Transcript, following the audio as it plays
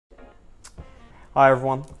Hi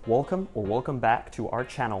everyone, welcome back to our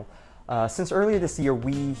channel. Since earlier this year,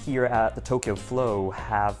 we here at the Tokyo Flow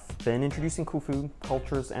have been introducing cool food,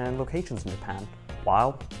 cultures, and locations in Japan.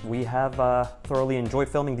 While we have thoroughly enjoyed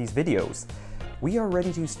filming these videos, we are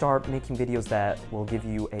ready to start making videos that will give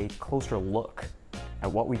you a closer look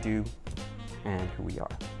at what we do and who we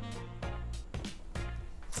are.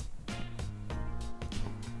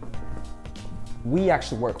 We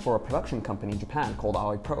actually work for a production company in Japan called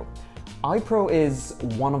AOI-PRO. AOI-PRO is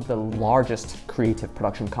one of the largest creative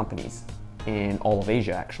production companies in all of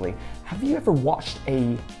Asia, actually. Have you ever watched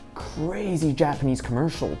a crazy Japanese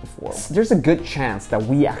commercial before? There's a good chance that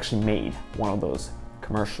we actually made one of those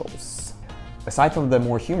commercials. Aside from the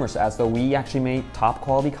more humorous ads, though, we actually made top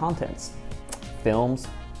quality contents. Films,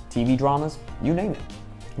 TV dramas, you name it.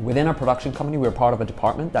 Within our production company, we're part of a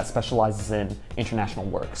department that specializes in international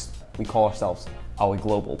works. We call ourselves AOI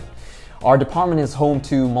Global. Our department is home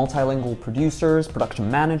to multilingual producers,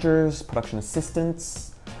 production managers, production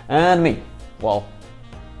assistants, and me. Well,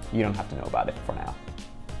 you don't have to know about it for now.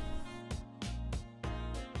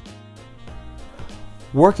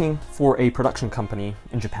 Working for a production company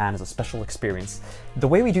in Japan is a special experience. The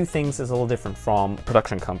way we do things is a little different from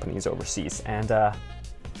production companies overseas, and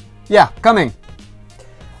yeah, coming!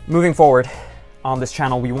 Moving forward, on this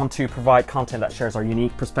channel, we want to provide content that shares our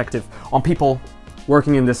unique perspective on people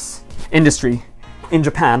working in this industry in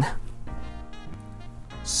Japan.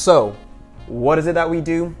 So, what is it that we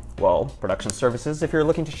do? Well, production services if you're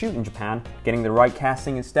looking to shoot in Japan, getting the right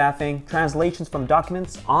casting and staffing, translations from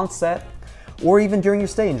documents on set, or even during your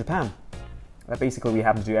stay in Japan. Basically, we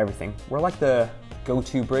have to do everything. We're like the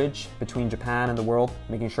go-to bridge between Japan and the world,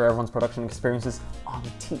 making sure everyone's production experience is on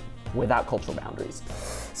the tee without cultural boundaries.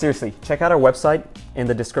 Seriously, check out our website in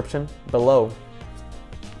the description below.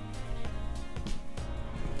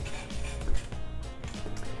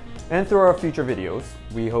 And through our future videos,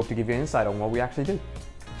 we hope to give you insight on what we actually do.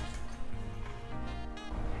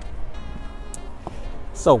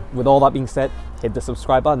 So, with all that being said, hit the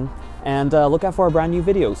subscribe button and look out for our brand new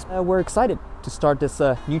videos. We're excited to start this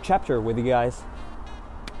new chapter with you guys.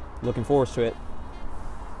 Looking forward to it.